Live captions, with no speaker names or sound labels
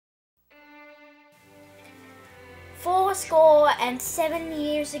407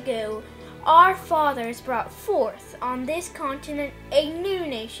 years ago, our fathers brought forth on this continent a new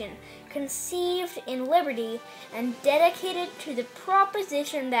nation, conceived in liberty and dedicated to the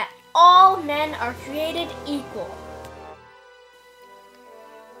proposition that all men are created equal.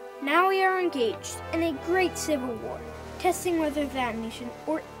 Now we are engaged in a great civil war, testing whether that nation,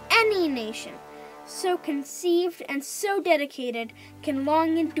 or any nation, so conceived and so dedicated, can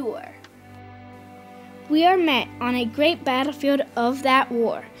long endure. We are met on a great battlefield of that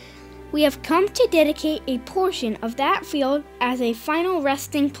war. We have come to dedicate a portion of that field as a final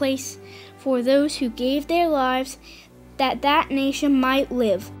resting place for those who gave their lives that that nation might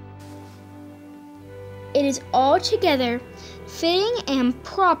live. It is altogether fitting and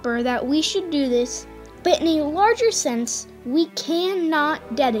proper that we should do this, but in a larger sense, we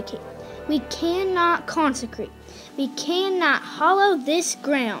cannot dedicate, we cannot consecrate, we cannot hallow this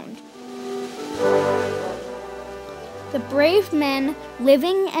ground. The brave men,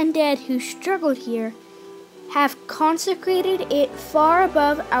 living and dead, who struggled here, have consecrated it far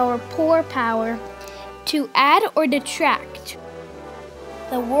above our poor power to add or detract.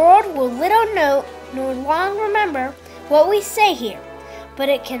 The world will little note nor long remember what we say here, but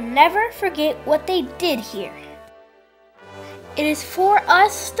it can never forget what they did here. It is for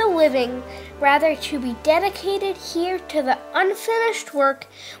us, the living, rather to be dedicated here to the unfinished work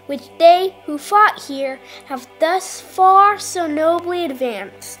which they who fought here have thus far so nobly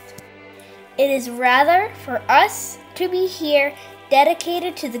advanced. It is rather for us to be here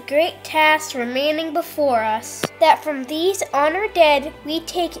dedicated to the great tasks remaining before us, that from these honored dead we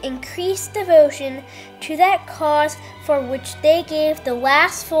take increased devotion to that cause for which they gave the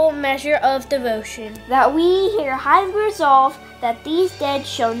last full measure of devotion, that we here highly resolve that these dead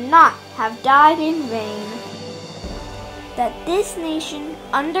shall not have died in vain, that this nation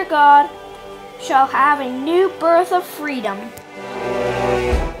under God shall have a new birth of freedom,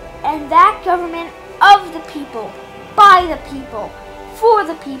 and that government of the people, by the people, for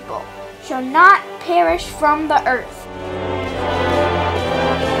the people, shall not perish from the earth.